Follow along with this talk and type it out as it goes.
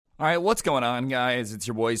Alright, what's going on, guys? It's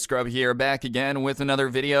your boy Scrub here, back again with another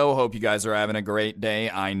video. Hope you guys are having a great day.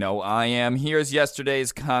 I know I am. Here's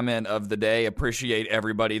yesterday's comment of the day. Appreciate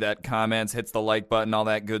everybody that comments, hits the like button, all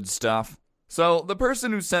that good stuff. So, the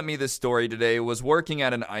person who sent me this story today was working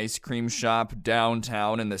at an ice cream shop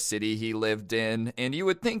downtown in the city he lived in, and you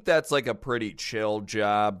would think that's like a pretty chill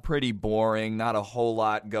job, pretty boring, not a whole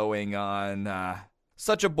lot going on.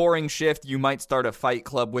 Such a boring shift, you might start a fight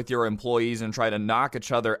club with your employees and try to knock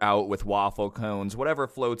each other out with waffle cones, whatever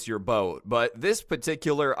floats your boat. But this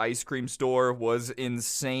particular ice cream store was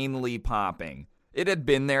insanely popping. It had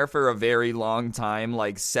been there for a very long time,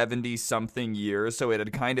 like 70-something years, so it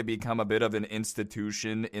had kind of become a bit of an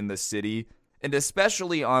institution in the city. And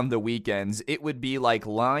especially on the weekends, it would be like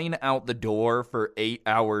line out the door for 8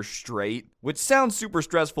 hours straight, which sounds super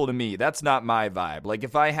stressful to me. That's not my vibe. Like,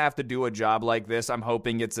 if I have to do a job like this, I'm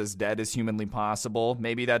hoping it's as dead as humanly possible.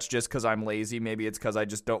 Maybe that's just because I'm lazy. Maybe it's because I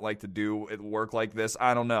just don't like to do work like this.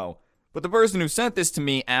 I don't know. But the person who sent this to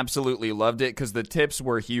me absolutely loved it because the tips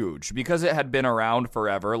were huge. Because it had been around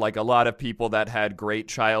forever, like a lot of people that had great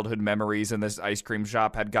childhood memories in this ice cream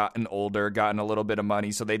shop had gotten older, gotten a little bit of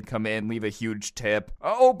money, so they'd come in, leave a huge tip.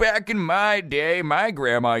 Oh, back in my day, my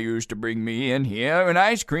grandma used to bring me in here, and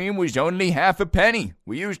ice cream was only half a penny.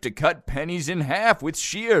 We used to cut pennies in half with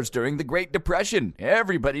shears during the Great Depression.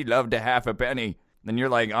 Everybody loved a half a penny. Then you're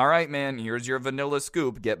like, all right, man, here's your vanilla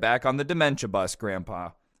scoop. Get back on the dementia bus, Grandpa.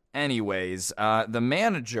 Anyways, the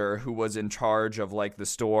manager who was in charge of like the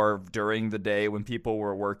store during the day when people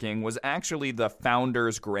were working was actually the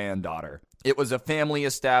founder's granddaughter. It was a family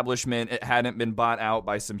establishment. It hadn't been bought out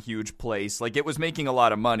by some huge place. Like, it was making a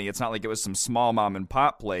lot of money. It's not like it was some small mom and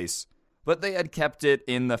pop place. But they had kept it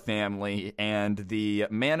in the family, and the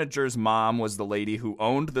manager's mom was the lady who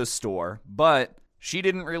owned the store, but she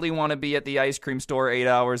didn't really want to be at the ice cream store 8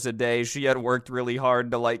 hours a day. She had worked really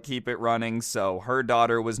hard to like keep it running, so her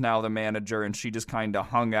daughter was now the manager and she just kind of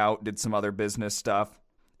hung out, did some other business stuff.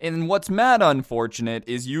 And what's mad unfortunate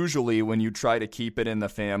is usually when you try to keep it in the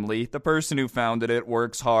family, the person who founded it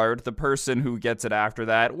works hard, the person who gets it after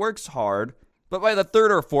that works hard, but by the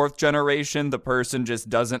third or fourth generation, the person just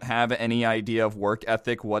doesn't have any idea of work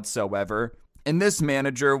ethic whatsoever. And this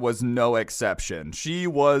manager was no exception. She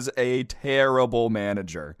was a terrible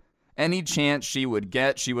manager. Any chance she would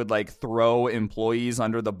get, she would like throw employees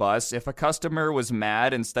under the bus. If a customer was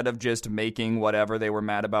mad, instead of just making whatever they were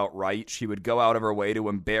mad about right, she would go out of her way to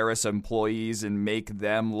embarrass employees and make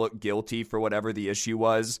them look guilty for whatever the issue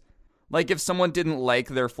was. Like, if someone didn't like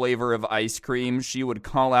their flavor of ice cream, she would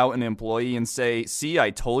call out an employee and say, see, I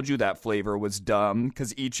told you that flavor was dumb,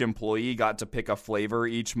 because each employee got to pick a flavor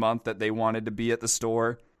each month that they wanted to be at the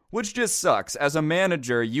store. Which just sucks. As a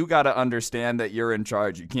manager, you gotta understand that you're in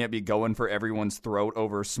charge. You can't be going for everyone's throat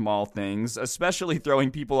over small things, especially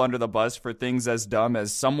throwing people under the bus for things as dumb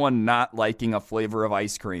as someone not liking a flavor of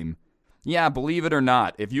ice cream. Yeah, believe it or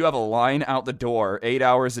not, if you have a line out the door 8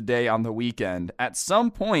 hours a day on the weekend, at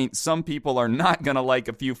some point, some people are not gonna like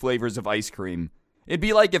a few flavors of ice cream. It'd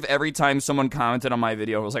be like if every time someone commented on my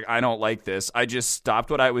video and was like, I don't like this, I just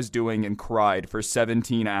stopped what I was doing and cried for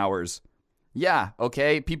 17 hours. Yeah,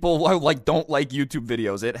 okay, people like don't like YouTube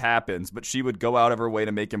videos, it happens, but she would go out of her way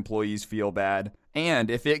to make employees feel bad.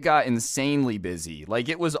 And if it got insanely busy, like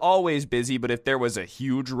it was always busy, but if there was a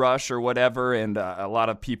huge rush or whatever, and a lot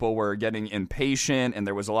of people were getting impatient, and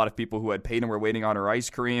there was a lot of people who had paid and were waiting on her ice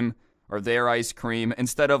cream, or their ice cream,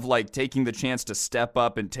 instead of like taking the chance to step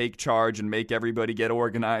up and take charge and make everybody get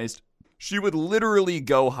organized, she would literally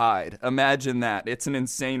go hide. Imagine that. It's an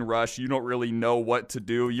insane rush. You don't really know what to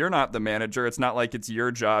do. You're not the manager. It's not like it's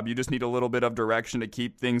your job. You just need a little bit of direction to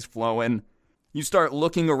keep things flowing. You start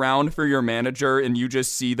looking around for your manager and you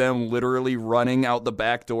just see them literally running out the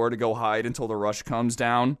back door to go hide until the rush comes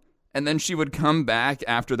down. And then she would come back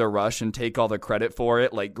after the rush and take all the credit for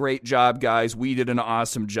it. Like, great job, guys. We did an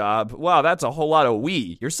awesome job. Wow, that's a whole lot of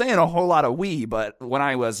we. You're saying a whole lot of we, but when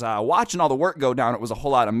I was watching all the work go down, it was a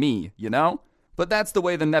whole lot of me, you know? But that's the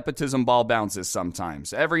way the nepotism ball bounces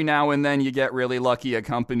sometimes. Every now and then you get really lucky a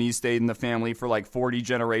company stayed in the family for like 40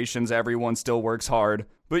 generations. Everyone still works hard.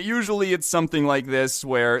 But usually it's something like this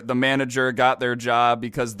where the manager got their job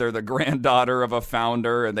because they're the granddaughter of a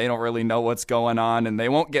founder and they don't really know what's going on and they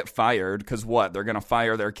won't get fired because what? They're going to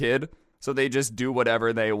fire their kid? So they just do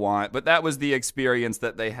whatever they want. But that was the experience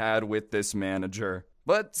that they had with this manager.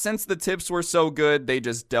 But since the tips were so good, they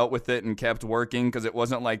just dealt with it and kept working because it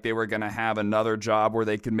wasn't like they were going to have another job where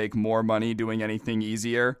they could make more money doing anything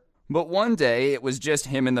easier. But one day, it was just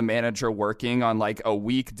him and the manager working on like a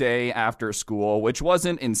weekday after school, which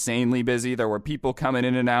wasn't insanely busy. There were people coming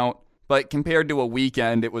in and out. But compared to a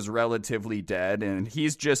weekend, it was relatively dead, and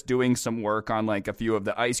he's just doing some work on like a few of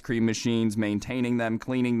the ice cream machines, maintaining them,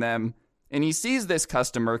 cleaning them. And he sees this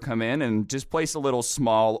customer come in and just place a little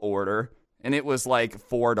small order, and it was like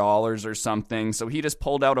 $4 or something. So he just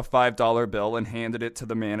pulled out a $5 bill and handed it to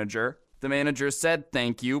the manager. The manager said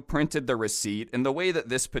thank you, printed the receipt, and the way that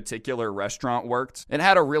this particular restaurant worked, it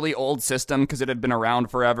had a really old system because it had been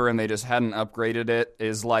around forever and they just hadn't upgraded it,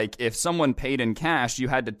 is like if someone paid in cash, you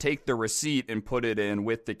had to take the receipt and put it in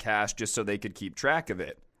with the cash just so they could keep track of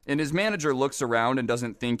it. And his manager looks around and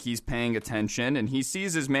doesn't think he's paying attention, and he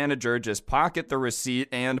sees his manager just pocket the receipt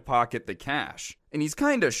and pocket the cash. And he's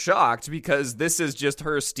kind of shocked because this is just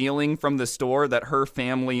her stealing from the store that her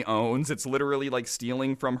family owns. It's literally like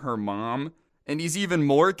stealing from her mom. And he's even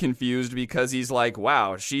more confused because he's like,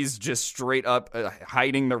 wow, she's just straight up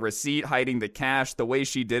hiding the receipt, hiding the cash, the way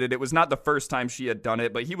she did it. It was not the first time she had done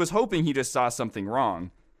it, but he was hoping he just saw something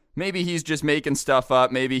wrong. Maybe he's just making stuff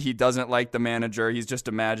up. Maybe he doesn't like the manager. He's just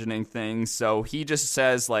imagining things. So he just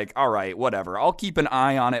says like, all right, whatever. I'll keep an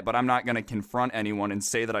eye on it, but I'm not going to confront anyone and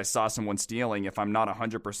say that I saw someone stealing if I'm not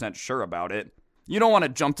 100% sure about it. You don't want to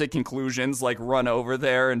jump to conclusions like run over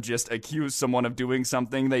there and just accuse someone of doing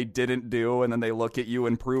something they didn't do, and then they look at you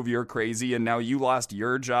and prove you're crazy, and now you lost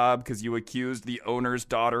your job because you accused the owner's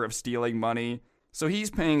daughter of stealing money. So he's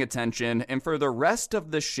paying attention, and for the rest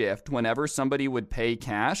of the shift, whenever somebody would pay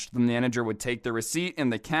cash, the manager would take the receipt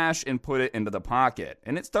and the cash and put it into the pocket.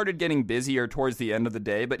 And it started getting busier towards the end of the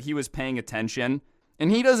day, but he was paying attention.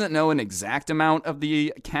 And he doesn't know an exact amount of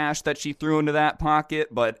the cash that she threw into that pocket,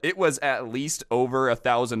 but it was at least over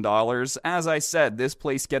 $1,000. As I said, this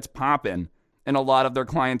place gets poppin'. And a lot of their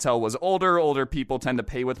clientele was older people tend to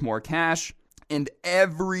pay with more cash. And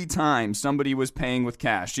every time somebody was paying with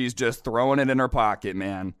cash, she's just throwing it in her pocket,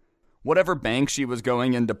 man. Whatever bank she was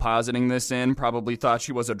going and depositing this in probably thought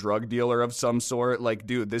she was a drug dealer of some sort. Like,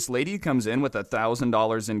 dude, this lady comes in with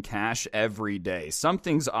 $1,000 in cash every day.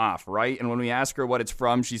 Something's off, right? And when we ask her what it's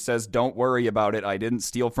from, she says, don't worry about it. I didn't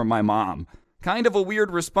steal from my mom. Kind of a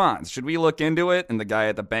weird response. Should we look into it? And the guy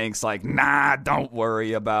at the bank's like, nah, don't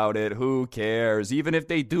worry about it. Who cares? Even if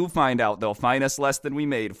they do find out, they'll fine us less than we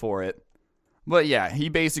made for it. But yeah, he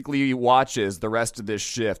basically watches the rest of this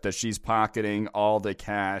shift as she's pocketing all the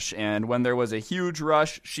cash. And when there was a huge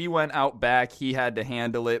rush, she went out back. He had to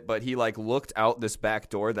handle it, but he looked out this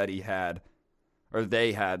back door that he had. Or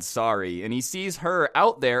they had, sorry. And he sees her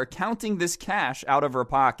out there counting this cash out of her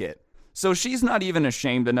pocket. So she's not even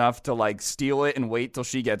ashamed enough to steal it and wait till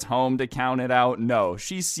she gets home to count it out. No,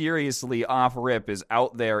 she seriously off rip is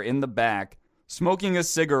out there in the back, smoking a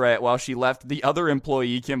cigarette while she left the other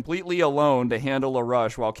employee completely alone to handle a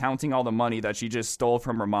rush while counting all the money that she just stole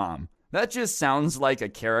from her mom. That just sounds like a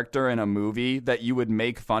character in a movie that you would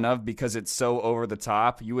make fun of because it's so over the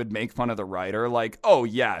top. You would make fun of the writer, like, oh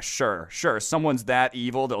yeah, sure, someone's that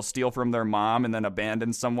evil, they'll steal from their mom and then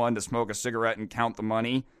abandon someone to smoke a cigarette and count the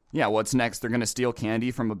money. Yeah, what's next? They're gonna steal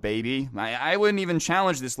candy from a baby? I wouldn't even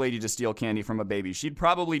challenge this lady to steal candy from a baby. She'd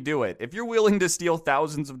probably do it. If you're willing to steal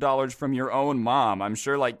thousands of dollars from your own mom, I'm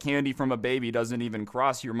sure candy from a baby doesn't even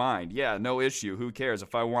cross your mind. Yeah, no issue. Who cares?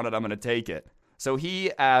 If I want it, I'm gonna take it. So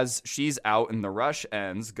he, as she's out and the rush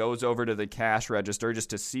ends, goes over to the cash register just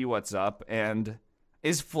to see what's up and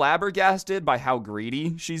is flabbergasted by how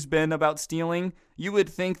greedy she's been about stealing. You would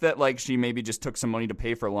think that she maybe just took some money to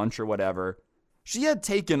pay for lunch or whatever. She had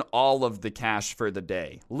taken all of the cash for the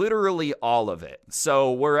day, literally all of it.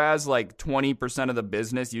 So whereas 20% of the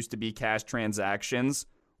business used to be cash transactions,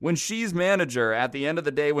 when she's manager, at the end of the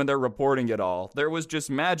day when they're reporting it all, there was just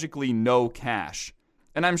magically no cash.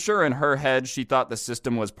 And I'm sure in her head she thought the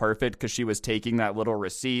system was perfect because she was taking that little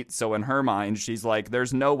receipt. So in her mind, she's like,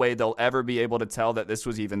 there's no way they'll ever be able to tell that this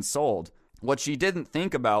was even sold. What she didn't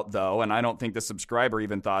think about, though, and I don't think the subscriber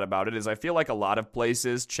even thought about it, is I feel like a lot of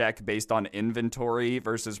places check based on inventory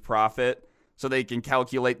versus profit. So they can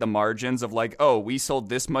calculate the margins of oh, we sold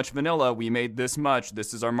this much vanilla, we made this much,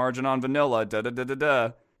 this is our margin on vanilla,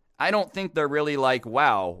 da-da-da-da-da. I don't think they're really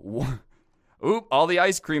wow, oop, all the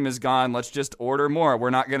ice cream is gone, let's just order more. We're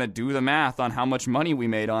not going to do the math on how much money we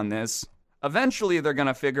made on this. Eventually, they're going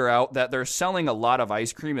to figure out that they're selling a lot of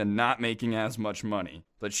ice cream and not making as much money.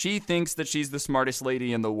 But she thinks that she's the smartest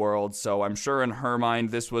lady in the world, so I'm sure in her mind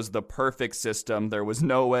this was the perfect system. There was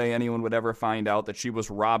no way anyone would ever find out that she was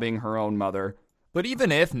robbing her own mother. But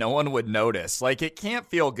even if no one would notice, it can't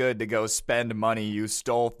feel good to go spend money you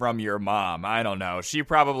stole from your mom. I don't know. She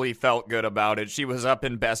probably felt good about it. She was up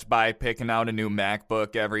in Best Buy picking out a new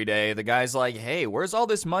MacBook every day. The guy's like, hey, where's all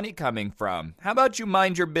this money coming from? How about you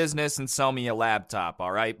mind your business and sell me a laptop,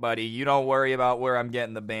 all right, buddy? You don't worry about where I'm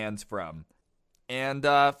getting the bands from. And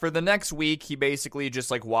for the next week, he basically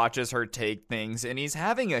just like watches her take things, and he's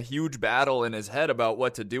having a huge battle in his head about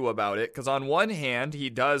what to do about it. Because on one hand, he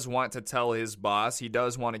does want to tell his boss, he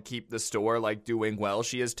does want to keep the store like doing well.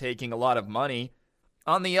 She is taking a lot of money.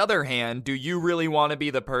 On the other hand, do you really want to be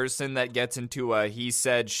the person that gets into a he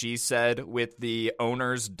said, she said with the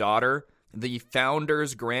owner's daughter, the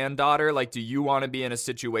founder's granddaughter? Like, do you want to be in a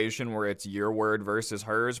situation where it's your word versus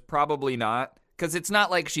hers? Probably not. Because it's not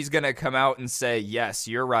like she's going to come out and say, yes,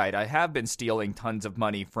 you're right, I have been stealing tons of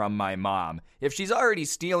money from my mom. If she's already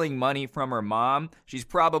stealing money from her mom, she's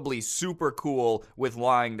probably super cool with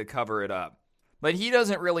lying to cover it up. But he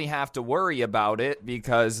doesn't really have to worry about it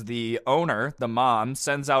because the owner, the mom,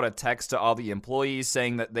 sends out a text to all the employees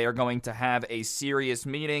saying that they are going to have a serious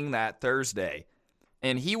meeting that Thursday.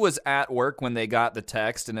 And he was at work when they got the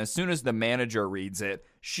text, and as soon as the manager reads it,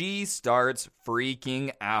 she starts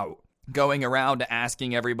freaking out. Going around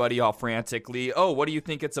asking everybody all frantically, oh, what do you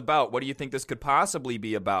think it's about? What do you think this could possibly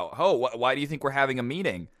be about? Oh, why do you think we're having a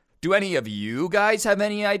meeting? Do any of you guys have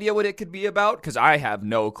any idea what it could be about? Because I have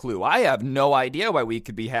no clue. I have no idea why we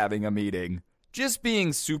could be having a meeting. Just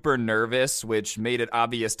being super nervous, which made it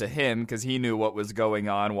obvious to him because he knew what was going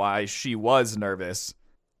on, why she was nervous.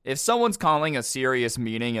 If someone's calling a serious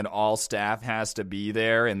meeting and all staff has to be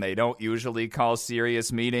there and they don't usually call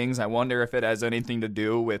serious meetings, I wonder if it has anything to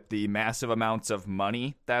do with the massive amounts of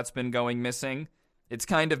money that's been going missing. It's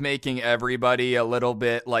kind of making everybody a little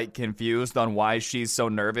bit like confused on why she's so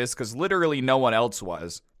nervous because literally no one else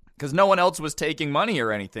was. Because no one else was taking money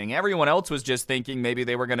or anything. Everyone else was just thinking maybe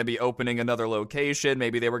they were going to be opening another location,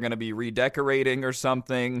 maybe they were going to be redecorating or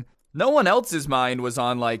something. No one else's mind was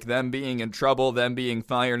on, like, them being in trouble, them being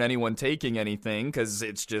fired, anyone taking anything, because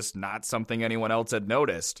it's just not something anyone else had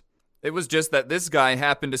noticed. It was just that this guy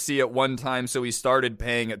happened to see it one time, so he started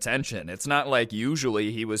paying attention. It's not like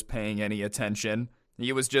usually he was paying any attention.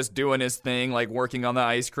 He was just doing his thing, like working on the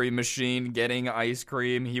ice cream machine, getting ice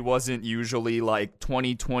cream. He wasn't usually, like,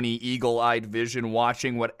 20/20 eagle-eyed vision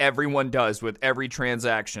watching what everyone does with every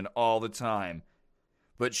transaction all the time.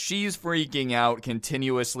 But she's freaking out,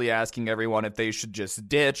 continuously asking everyone if they should just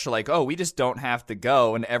ditch, like, oh, we just don't have to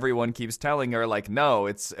go, and everyone keeps telling her, like, no,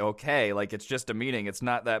 it's okay, like, it's just a meeting, it's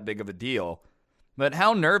not that big of a deal. But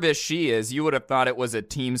how nervous she is, you would have thought it was a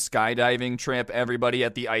team skydiving trip, everybody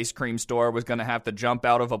at the ice cream store was going to have to jump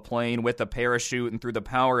out of a plane with a parachute and through the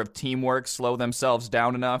power of teamwork slow themselves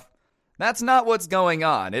down enough. That's not what's going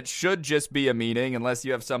on. It should just be a meeting unless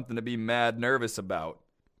you have something to be mad nervous about.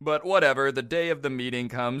 But whatever, the day of the meeting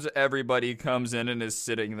comes, everybody comes in and is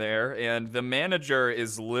sitting there, and the manager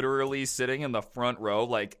is literally sitting in the front row,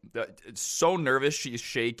 like, so nervous she's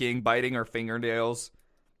shaking, biting her fingernails.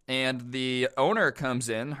 And the owner comes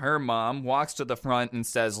in, her mom, walks to the front and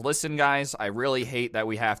says, listen guys, I really hate that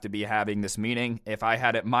we have to be having this meeting. If I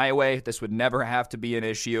had it my way, this would never have to be an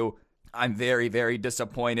issue. I'm very, very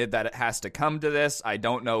disappointed that it has to come to this. I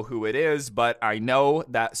don't know who it is, but I know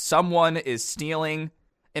that someone is stealing.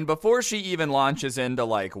 And before she even launches into,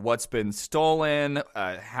 like, what's been stolen,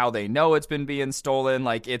 how they know it's been being stolen,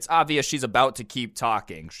 like, it's obvious she's about to keep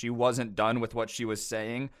talking. She wasn't done with what she was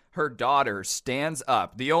saying. Her daughter stands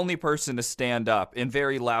up, the only person to stand up, and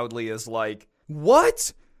very loudly is like,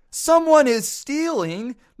 what? Someone is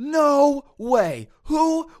stealing? No way.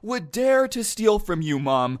 Who would dare to steal from you,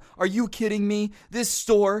 Mom? Are you kidding me? This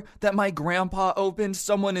store that my grandpa opened,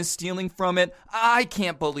 someone is stealing from it? I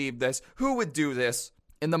can't believe this. Who would do this?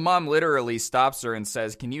 And the mom literally stops her and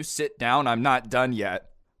says, can you sit down? I'm not done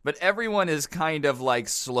yet. But everyone is kind of like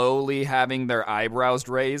slowly having their eyebrows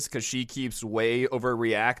raised because she keeps way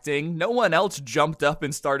overreacting. No one else jumped up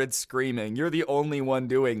and started screaming. You're the only one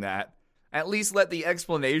doing that. At least let the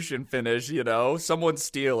explanation finish, you know? Someone's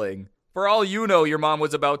stealing. For all you know, your mom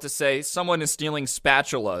was about to say, someone is stealing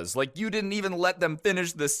spatulas. Like, you didn't even let them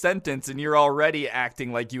finish the sentence and you're already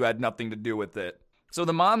acting like you had nothing to do with it. So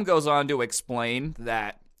the mom goes on to explain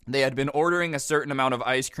that they had been ordering a certain amount of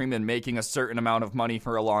ice cream and making a certain amount of money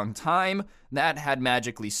for a long time. That had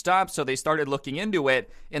magically stopped, so they started looking into it,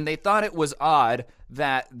 and they thought it was odd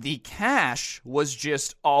that the cash was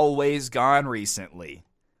just always gone recently.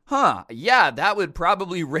 Yeah, that would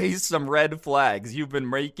probably raise some red flags. You've been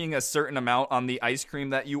making a certain amount on the ice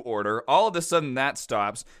cream that you order. All of a sudden that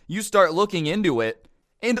stops. You start looking into it.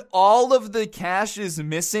 And all of the cash is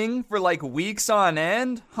missing for like weeks on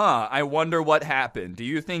end? I wonder what happened. Do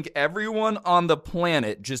you think everyone on the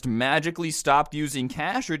planet just magically stopped using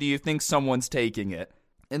cash, or do you think someone's taking it?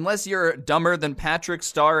 Unless you're dumber than Patrick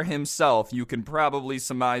Starr himself, you can probably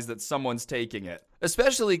surmise that someone's taking it.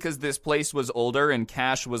 Especially because this place was older and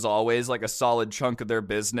cash was always like a solid chunk of their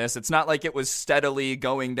business. It's not like it was steadily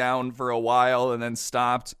going down for a while and then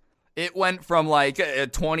stopped. It went from like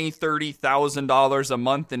 $20,000, $30,000 a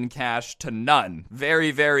month in cash to none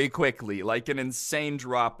very, very quickly, like an insane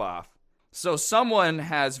drop off. So someone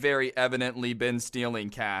has very evidently been stealing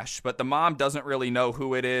cash, but the mom doesn't really know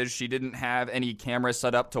who it is. She didn't have any cameras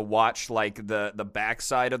set up to watch like the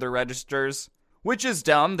backside of the registers. Which is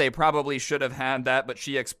dumb. They probably should have had that, but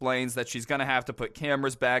she explains that she's going to have to put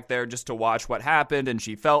cameras back there just to watch what happened, and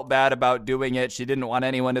she felt bad about doing it. She didn't want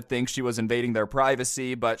anyone to think she was invading their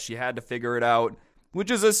privacy, but she had to figure it out, which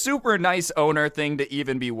is a super nice owner thing to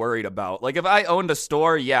even be worried about. Like, if I owned a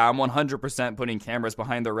store, yeah, I'm 100% putting cameras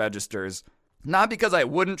behind the registers. Not because I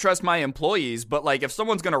wouldn't trust my employees, but like, if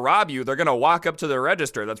someone's going to rob you, they're going to walk up to the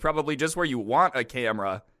register. That's probably just where you want a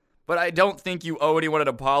camera. But I don't think you owe anyone an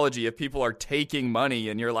apology if people are taking money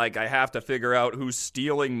and you're like, I have to figure out who's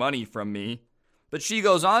stealing money from me. But she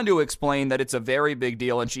goes on to explain that it's a very big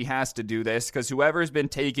deal and she has to do this because whoever's been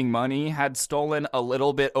taking money had stolen a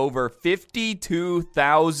little bit over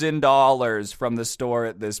 $52,000 from the store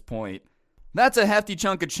at this point. That's a hefty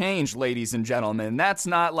chunk of change, ladies and gentlemen. That's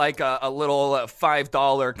not like a little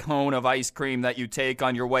 $5 cone of ice cream that you take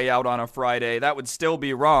on your way out on a Friday. That would still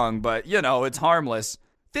be wrong, but you know, it's harmless.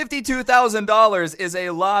 $52,000 is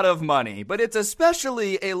a lot of money, but it's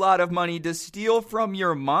especially a lot of money to steal from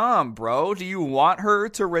your mom, bro. Do you want her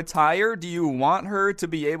to retire? Do you want her to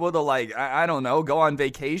be able to, like, I don't know, go on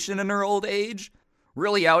vacation in her old age?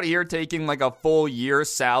 Really out here taking like a full year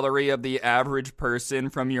salary of the average person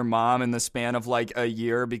from your mom in the span of like a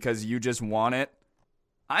year because you just want it?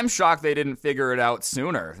 I'm shocked they didn't figure it out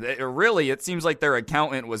sooner. It seems like their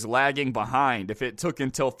accountant was lagging behind if it took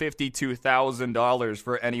until $52,000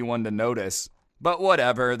 for anyone to notice. But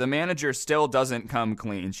whatever, the manager still doesn't come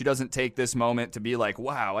clean. She doesn't take this moment to be like,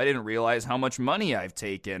 wow, I didn't realize how much money I've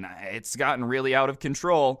taken. It's gotten really out of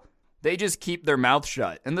control. They just keep their mouth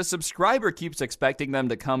shut. And the subscriber keeps expecting them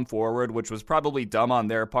to come forward, which was probably dumb on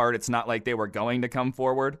their part. It's not like they were going to come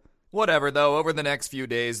forward. Whatever, though, over the next few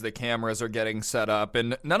days, the cameras are getting set up,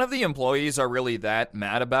 and none of the employees are really that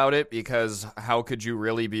mad about it, because how could you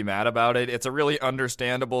really be mad about it? It's a really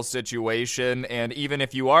understandable situation, and even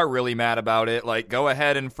if you are really mad about it, like, go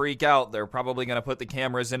ahead and freak out. They're probably going to put the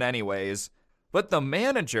cameras in anyways. But the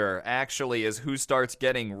manager actually is who starts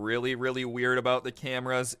getting really, really weird about the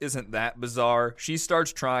cameras. Isn't that bizarre? She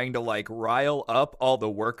starts trying to, like, rile up all the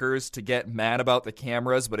workers to get mad about the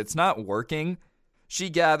cameras, but it's not working. She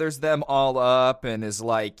gathers them all up and is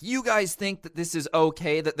like, you guys think that this is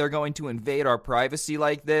okay that they're going to invade our privacy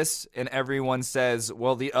like this? And everyone says,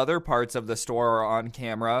 well, the other parts of the store are on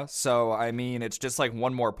camera. So, I mean, it's just like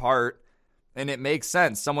one more part. And it makes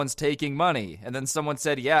sense. Someone's taking money. And then someone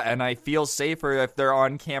said, yeah, and I feel safer if they're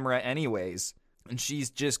on camera anyways. And she's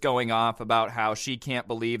just going off about how she can't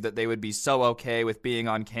believe that they would be so okay with being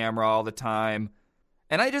on camera all the time.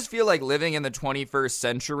 And I just feel like living in the 21st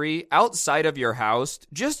century, outside of your house,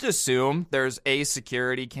 just assume there's a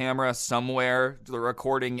security camera somewhere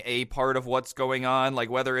recording a part of what's going on, like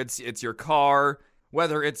whether it's your car,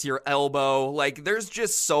 whether it's your elbow. Like, there's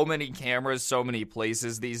just so many cameras, so many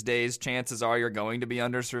places these days. Chances are you're going to be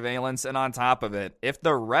under surveillance. And on top of it, if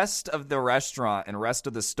the rest of the restaurant and rest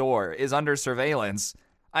of the store is under surveillance,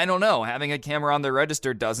 I don't know, having a camera on the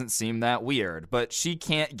register doesn't seem that weird, but she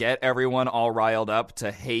can't get everyone all riled up to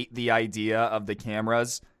hate the idea of the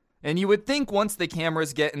cameras. And you would think once the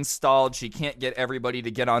cameras get installed, she can't get everybody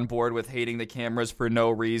to get on board with hating the cameras for no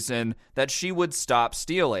reason, that she would stop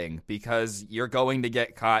stealing, because you're going to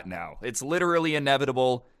get caught now. It's literally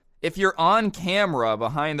inevitable. If you're on camera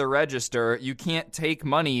behind the register, you can't take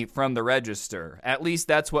money from the register. At least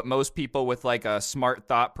that's what most people with like a smart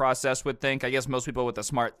thought process would think. I guess most people with a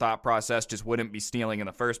smart thought process just wouldn't be stealing in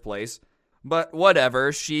the first place. But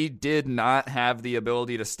whatever, she did not have the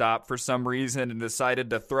ability to stop for some reason and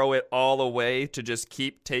decided to throw it all away to just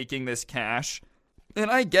keep taking this cash.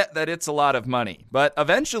 And I get that it's a lot of money, but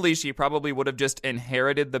eventually she probably would have just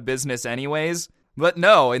inherited the business anyways. But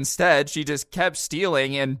no, instead, she just kept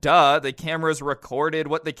stealing, and the cameras recorded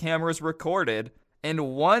what the cameras recorded. And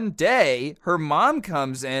one day, her mom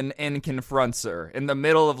comes in and confronts her. In the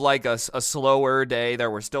middle of like a slower day,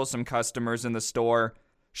 there were still some customers in the store.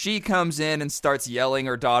 She comes in and starts yelling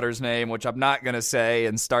her daughter's name, which I'm not going to say,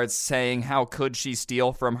 and starts saying how could she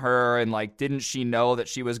steal from her, and like, didn't she know that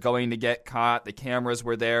she was going to get caught? The cameras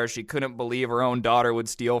were there. She couldn't believe her own daughter would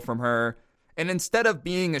steal from her. And instead of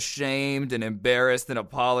being ashamed and embarrassed and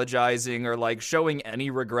apologizing or like showing any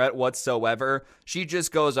regret whatsoever, she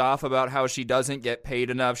just goes off about how she doesn't get paid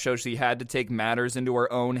enough, so she had to take matters into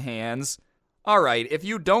her own hands. Alright, if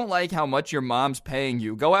you don't like how much your mom's paying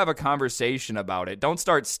you, go have a conversation about it. Don't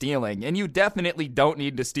start stealing. And you definitely don't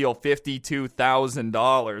need to steal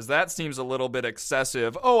 $52,000. That seems a little bit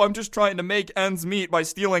excessive. Oh, I'm just trying to make ends meet by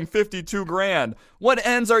stealing 52 grand. What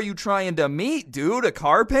ends are you trying to meet, dude? A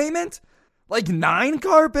car payment? Like 9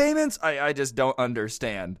 car payments? I just don't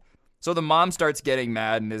understand. So the mom starts getting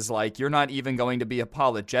mad and is like, you're not even going to be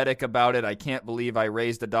apologetic about it. I can't believe I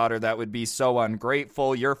raised a daughter that would be so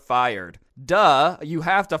ungrateful. You're fired. Duh, you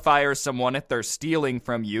have to fire someone if they're stealing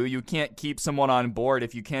from you. You can't keep someone on board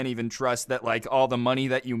if you can't even trust that like all the money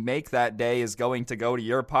that you make that day is going to go to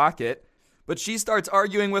your pocket. But she starts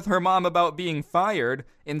arguing with her mom about being fired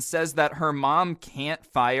and says that her mom can't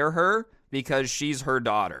fire her because she's her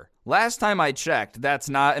daughter. Last time I checked, that's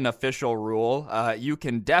not an official rule. You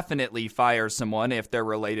can definitely fire someone if they're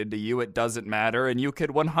related to you. It doesn't matter. And you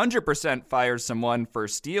could 100% fire someone for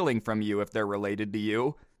stealing from you if they're related to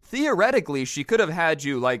you. Theoretically, she could have had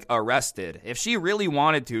you, like, arrested. If she really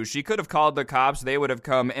wanted to, she could have called the cops. They would have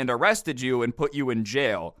come and arrested you and put you in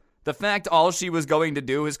jail. The fact all she was going to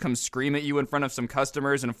do is come scream at you in front of some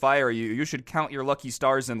customers and fire you, you should count your lucky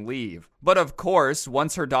stars and leave. But of course,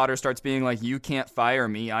 once her daughter starts being like, you can't fire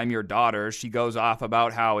me, I'm your daughter, she goes off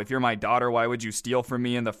about how, if you're my daughter, why would you steal from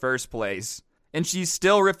me in the first place? And she's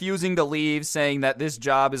still refusing to leave, saying that this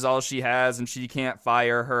job is all she has and she can't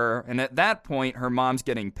fire her. And at that point, her mom's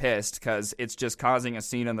getting pissed because it's just causing a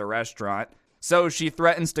scene in the restaurant. So she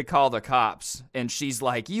threatens to call the cops, and she's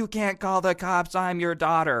like, you can't call the cops, I'm your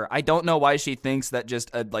daughter. I don't know why she thinks that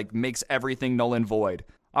just, makes everything null and void.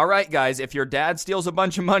 All right, guys, if your dad steals a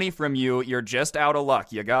bunch of money from you, you're just out of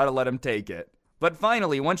luck. You gotta let him take it. But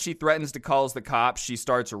finally, once she threatens to call the cops, she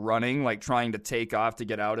starts running, like trying to take off to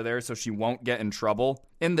get out of there so she won't get in trouble.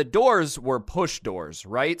 And the doors were push doors,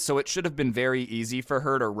 right? So it should have been very easy for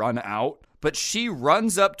her to run out. But she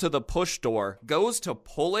runs up to the push door, goes to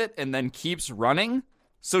pull it, and then keeps running.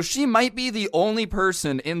 So she might be the only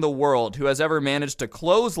person in the world who has ever managed to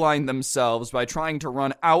clothesline themselves by trying to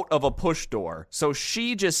run out of a push door. So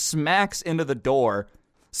she just smacks into the door.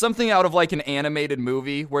 Something out of like an animated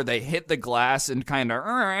movie where they hit the glass and kind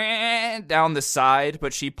of down the side,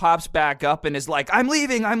 but she pops back up and is like, I'm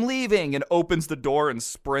leaving, and opens the door and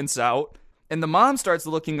sprints out. And the mom starts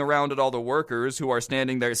looking around at all the workers who are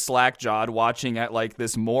standing there slack-jawed watching at like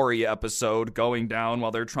this Maury episode going down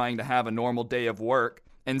while they're trying to have a normal day of work,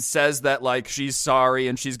 and says that like she's sorry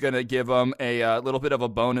and she's gonna give them a little bit of a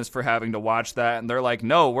bonus for having to watch that. And they're like,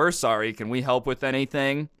 no, we're sorry. Can we help with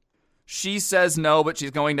anything? She says no, but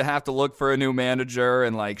she's going to have to look for a new manager,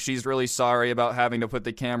 and like she's really sorry about having to put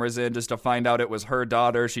the cameras in just to find out it was her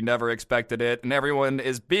daughter. She never expected it, and everyone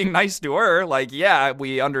is being nice to her. Like, yeah,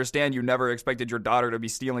 we understand you never expected your daughter to be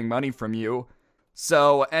stealing money from you.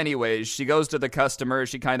 So anyways, she goes to the customer.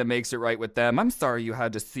 She kind of makes it right with them. I'm sorry you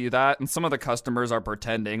had to see that. And some of the customers are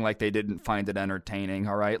pretending like they didn't find it entertaining,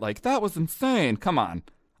 all right? Like, that was insane. Come on.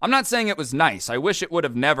 I'm not saying it was nice. I wish it would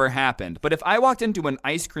have never happened. But if I walked into an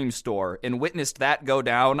ice cream store and witnessed that go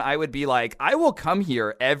down, I would be like, I will come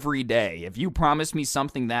here every day. If you promise me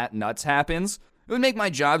something that nuts happens, it would make my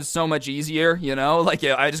job so much easier, you know? Like,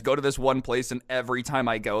 I just go to this one place and every time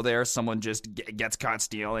I go there, someone just gets caught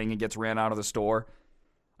stealing and gets ran out of the store.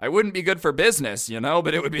 I wouldn't be good for business, you know?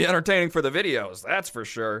 But it would be entertaining for the videos, that's for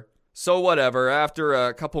sure. So whatever, after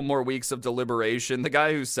a couple more weeks of deliberation, the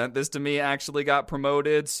guy who sent this to me actually got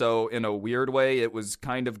promoted, so in a weird way, it was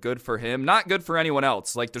kind of good for him. Not good for anyone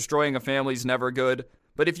else, like destroying a family's never good.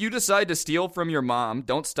 But if you decide to steal from your mom,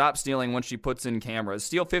 don't stop stealing when she puts in cameras.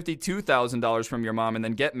 Steal $52,000 from your mom and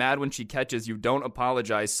then get mad when she catches you. Don't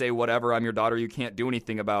apologize, say whatever, I'm your daughter, you can't do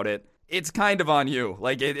anything about it. It's kind of on you,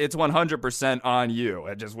 like it's 100% on you.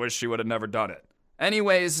 I just wish she would have never done it.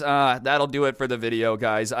 Anyways, that'll do it for the video,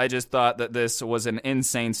 guys. I just thought that this was an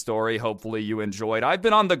insane story. Hopefully you enjoyed. I've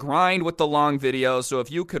been on the grind with the long videos, so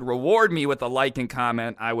if you could reward me with a like and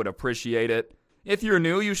comment, I would appreciate it. If you're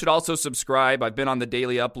new, you should also subscribe. I've been on the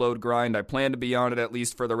daily upload grind. I plan to be on it at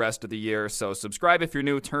least for the rest of the year, so subscribe if you're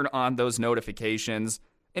new, turn on those notifications.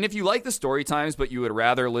 And if you like the story times, but you would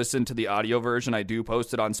rather listen to the audio version, I do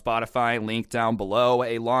post it on Spotify, link down below.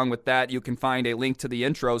 Along with that, you can find a link to the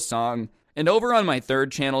intro song. And over on my third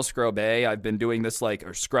channel, Scrub A, I've been doing this I've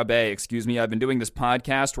been doing this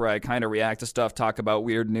podcast where I kind of react to stuff, talk about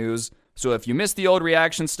weird news. So if you missed the old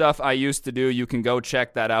reaction stuff I used to do, you can go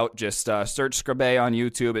check that out. Just search Scrub A on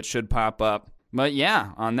YouTube, it should pop up. But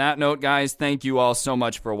yeah, on that note, guys, thank you all so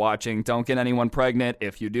much for watching. Don't get anyone pregnant.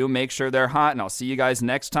 If you do, make sure they're hot, and I'll see you guys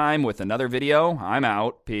next time with another video. I'm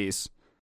out. Peace.